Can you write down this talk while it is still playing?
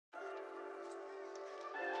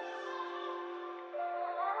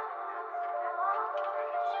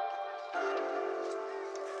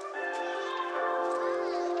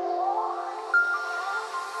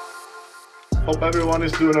Hope everyone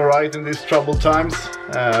is doing alright in these troubled times.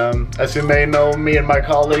 As you may know, me and my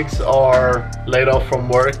colleagues are laid off from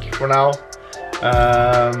work for now.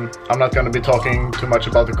 I'm not going to be talking too much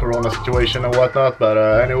about the corona situation and whatnot, but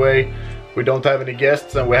anyway, we don't have any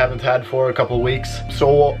guests and we haven't had for a couple weeks.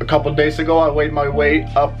 So a couple days ago I made my way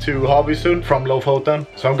up to Havøysund from Lofoten.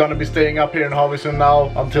 So I'm going to be staying up here in Havøysund now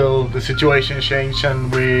until the situation changes and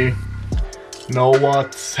we know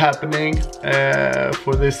what's happening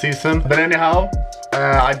for this season. But anyhow,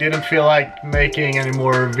 I didn't feel like making any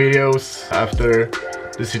more videos after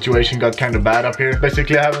the situation got kind of bad up here.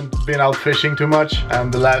 Basically I haven't been out fishing too much, and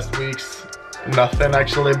the last weeks nothing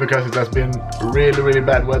actually, because it has been really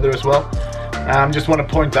bad weather as well. Just want to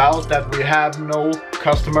point out that we have no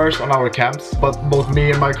customers on our camps, but both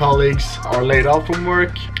me and my colleagues are laid off from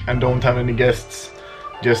work and don't have any guests,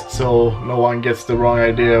 just so no one gets the wrong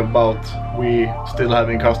idea about we still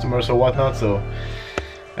having customers or whatnot. So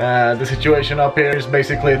the situation up here is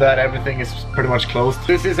basically that everything is pretty much closed.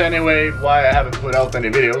 This is anyway why I haven't put out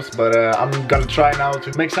any videos, but I'm gonna try now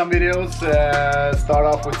to make some videos, start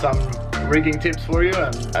off with some rigging tips for you,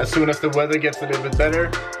 and as soon as the weather gets a little bit better,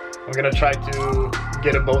 I'm gonna try to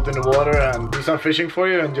get a boat in the water and do some fishing for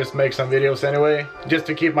you and just make some videos anyway, just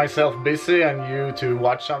to keep myself busy and you to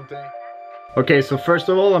watch something. Okay, so first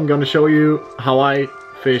of all I'm gonna show you how I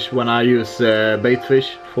fish when I use bait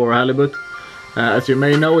fish for halibut. As you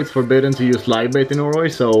may know, it's forbidden to use live bait in Norway,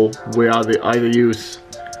 so we either use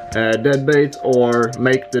dead bait or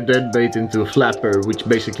make the dead bait into a flapper, which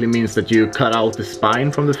basically means that you cut out the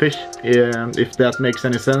spine from the fish, if that makes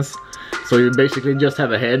any sense. So you basically just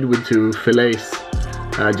have a head with two fillets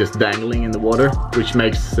just dangling in the water, which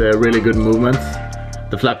makes really good movements.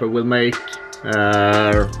 The flapper will make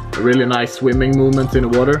really nice swimming movements in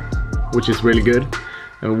the water, which is really good.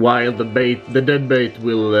 And while the dead bait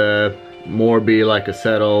will more be like a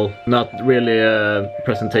settle, not really a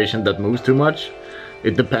presentation that moves too much.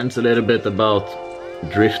 It depends a little bit about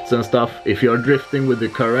drifts and stuff. If you're drifting with the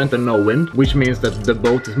current and no wind, which means that the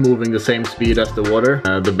boat is moving the same speed as the water,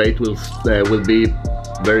 the bait will be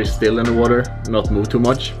very still in the water, not move too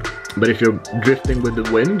much. But if you're drifting with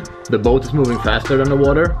the wind, the boat is moving faster than the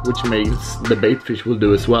water, which means the bait fish will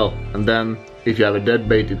do as well. And then if you have a dead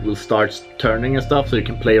bait, it will start turning and stuff, so you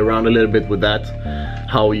can play around a little bit with that,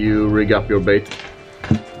 how you rig up your bait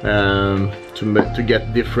to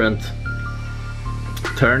get different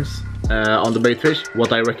turns on the bait fish.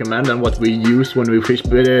 What I recommend and what we use when we fish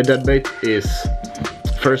with dead bait is,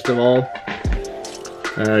 first of all,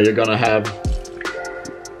 you're gonna have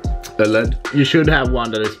a lead. You should have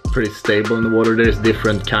one that is pretty stable in the water. There's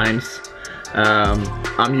different kinds.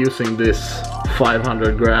 I'm using this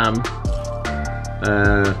 500 gram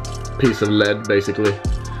piece of lead basically,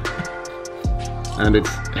 and it's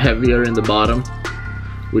heavier in the bottom,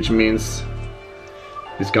 which means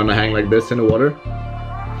it's gonna hang like this in the water.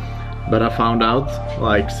 But I found out,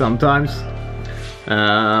 like, sometimes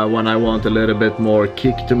when I want a little bit more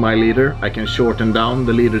kick to my leader, I can shorten down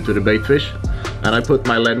the leader to the bait fish, and I put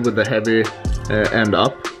my lead with the heavy end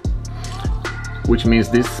up, which means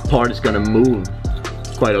this part is gonna move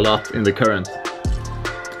quite a lot in the current,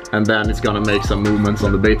 and then it's gonna make some movements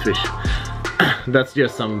on the bait fish. That's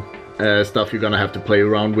just some stuff you're gonna have to play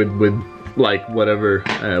around with like whatever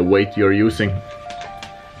weight you're using.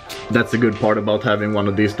 That's the good part about having one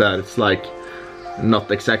of these, that it's like not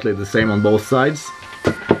exactly the same on both sides.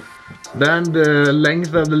 Then the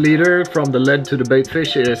length of the leader from the lead to the bait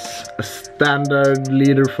fish is a standard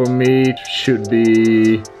leader for me should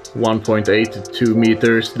be 1.8 to 2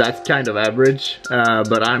 meters. That's kind of average,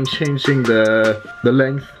 but I'm changing the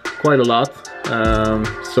length quite a lot.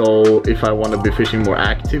 So if I want to be fishing more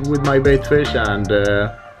active with my bait fish and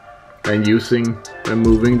using and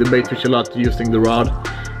moving the bait fish a lot, using the rod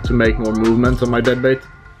to make more movements on my dead bait,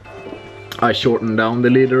 I shorten down the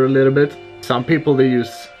leader a little bit. Some people, they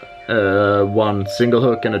use one single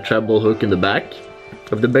hook and a treble hook in the back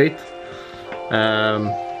of the bait,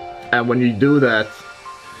 and when you do that,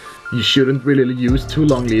 you shouldn't really use too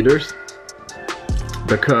long leaders,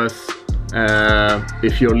 because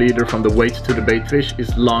if your leader from the weight to the bait fish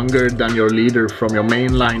is longer than your leader from your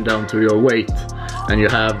main line down to your weight, and you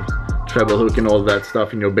have treble hook and all that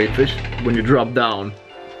stuff in your bait fish, when you drop down,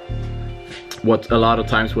 what a lot of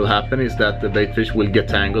times will happen is that the bait fish will get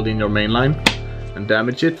tangled in your main line and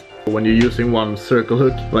damage it. When you're using one circle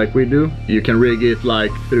hook like we do, you can rig it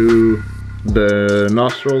like through the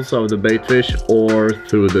nostrils of the bait fish or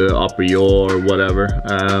through the upper yaw or whatever.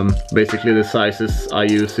 Basically the sizes I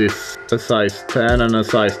use is a size 10 and a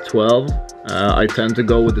size 12 I tend to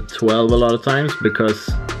go with the 12 a lot of times because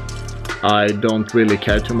I don't really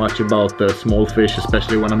care too much about the small fish,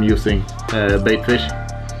 especially when I'm using bait fish.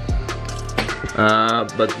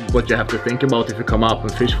 But what you have to think about if you come up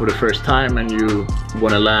and fish for the first time and you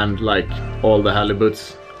want to land like all the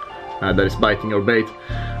halibuts that is biting your bait,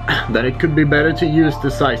 then it could be better to use the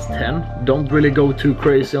size 10. Don't really go too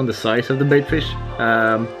crazy on the size of the bait fish,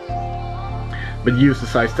 but use the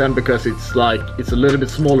size 10 because it's a little bit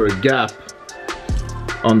smaller gap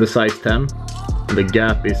on the size 10. And the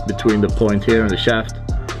gap is between the point here and the shaft.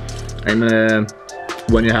 And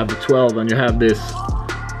when you have the 12 and you have this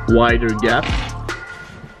wider gap,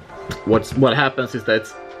 what happens is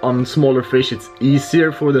that on smaller fish it's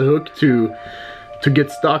easier for the hook to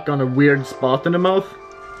get stuck on a weird spot in the mouth.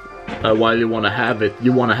 While you want to have it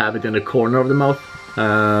in the corner of the mouth.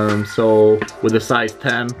 So with the size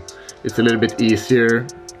 10 it's a little bit easier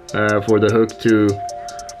for the hook to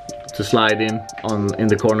slide in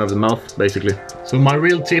the corner of the mouth, basically. So my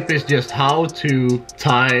real tip is just how to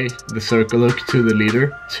tie the circle hook to the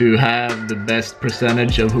leader to have the best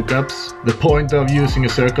percentage of hookups. The point of using a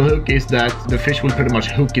circle hook is that the fish will pretty much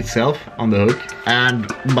hook itself on the hook, and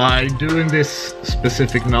by doing this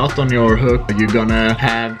specific knot on your hook, you're gonna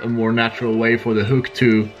have a more natural way for the hook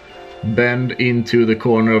to bend into the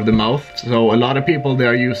corner of the mouth. So a lot of people, they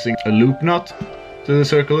are using a loop knot to the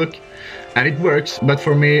circle hook, and it works, but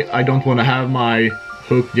for me, I don't want to have my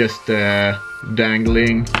hook just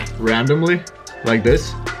dangling randomly like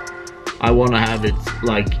this. I want to have it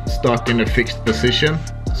like stuck in a fixed position.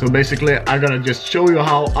 So basically I'm gonna just show you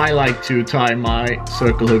how I like to tie my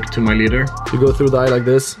circle hook to my leader. You go through the eye like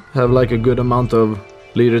this, have like a good amount of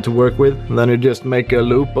leader to work with, and then you just make a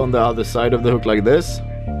loop on the other side of the hook like this.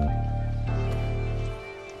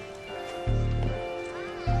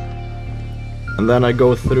 And then I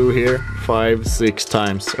go through here 5-6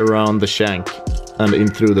 times around the shank and in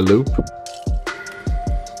through the loop.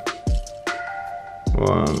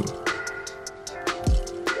 1.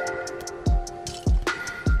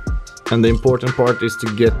 And the important part is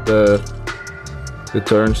to get the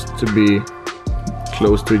turns to be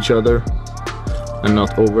close to each other and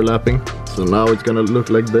not overlapping. So now it's gonna look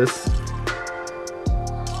like this.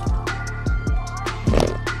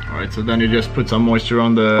 Alright, so then you just put some moisture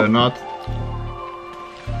on the knot.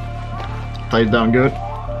 Tie it down good.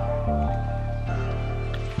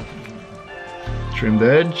 Trim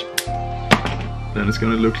the edge. Then it's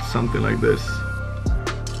gonna look something like this.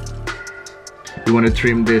 You want to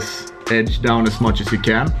trim this edge down as much as you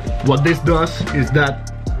can. What this does is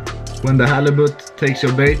that when the halibut takes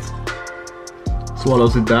your bait,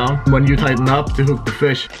 swallows it down, when you tighten up to hook the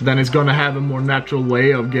fish, then it's gonna have a more natural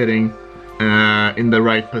way of getting in the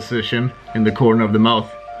right position in the corner of the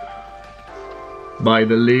mouth by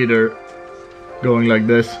the leader going like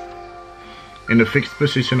this in a fixed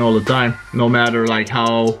position all the time, no matter like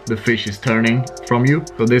how the fish is turning from you.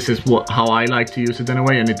 So this is how I like to use it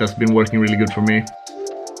anyway, and it has been working really good for me.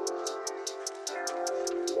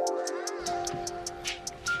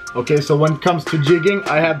 Okay, so when it comes to jigging,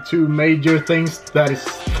 I have two major things that is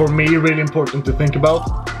for me really important to think about.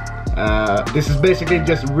 This is basically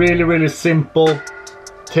just really simple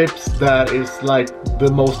tips that is like the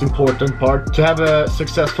most important part to have a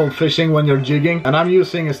successful fishing when you're jigging. And I'm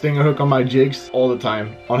using a stinger hook on my jigs all the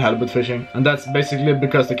time on halibut fishing, and that's basically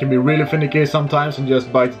because they can be really finicky sometimes and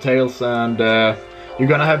just bite the tails, and you're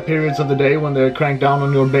gonna have periods of the day when they crank down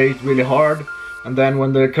on your bait really hard, and then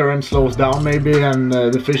when the current slows down maybe and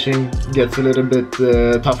the fishing gets a little bit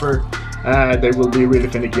tougher, they will be really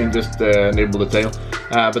finicky and just nibble the tail.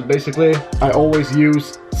 But basically I always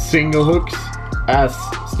use single hooks as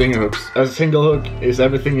stinger hooks. A single hook is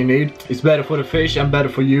everything you need. It's better for the fish and better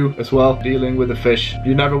for you as well dealing with the fish.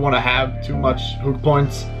 You never want to have too much hook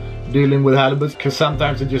points dealing with halibuts, because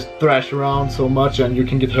sometimes they just thrash around so much and you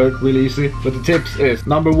can get hurt really easy. But the tips is,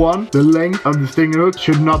 number one, the length of the stinger hook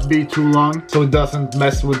should not be too long so it doesn't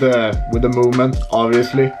mess with the movement,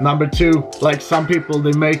 obviously. Number two, like some people,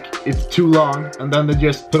 they make it too long and then they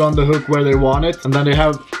just put on the hook where they want it, and then they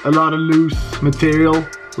have a lot of loose material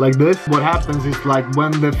like this. What happens is, like,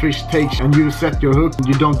 when the fish takes and you set your hook,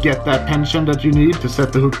 you don't get that tension that you need to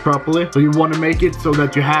set the hook properly. So you want to make it so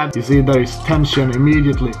that you see there is tension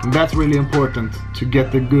immediately, and that's really important to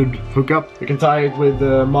get the good hookup. You can tie it with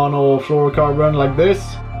the mono fluorocarbon like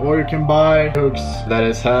this, or you can buy hooks that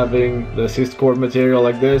is having the assist cord material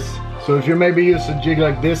like this. So if you maybe use a jig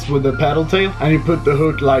like this with a paddle tail and you put the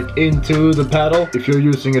hook like into the paddle, if you're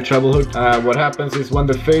using a treble hook, what happens is when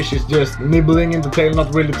the fish is just nibbling in the tail,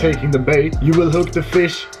 not really taking the bait, you will hook the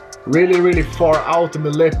fish really far out in the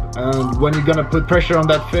lip, and when you're gonna put pressure on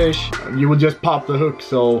that fish, you will just pop the hook.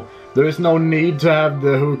 So There is no need to have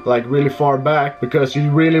the hook like really far back, because you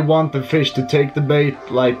really want the fish to take the bait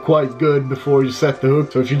like quite good before you set the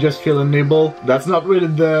hook. So if you just feel a nibble, that's not really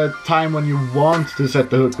the time when you want to set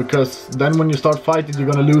the hook, because then when you start fighting you're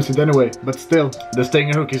gonna lose it anyway. But still, the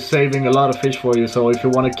stinger hook is saving a lot of fish for you. So if you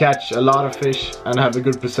want to catch a lot of fish and have a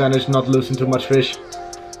good percentage, not losing too much fish,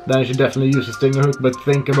 then you should definitely use a stinger hook. But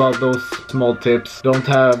think about those small tips. Don't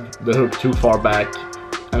have the hook too far back,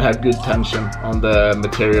 and have good tension on the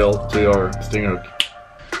material to your stinger hook.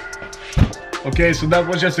 Okay, so that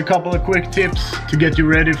was just a couple of quick tips to get you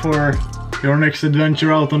ready for your next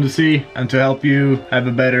adventure out on the sea, and to help you have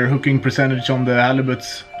a better hooking percentage on the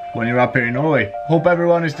halibuts when you're up here in Norway. Hope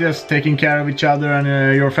everyone is just taking care of each other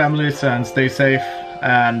and your families, and stay safe,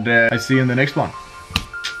 and I see you in the next one.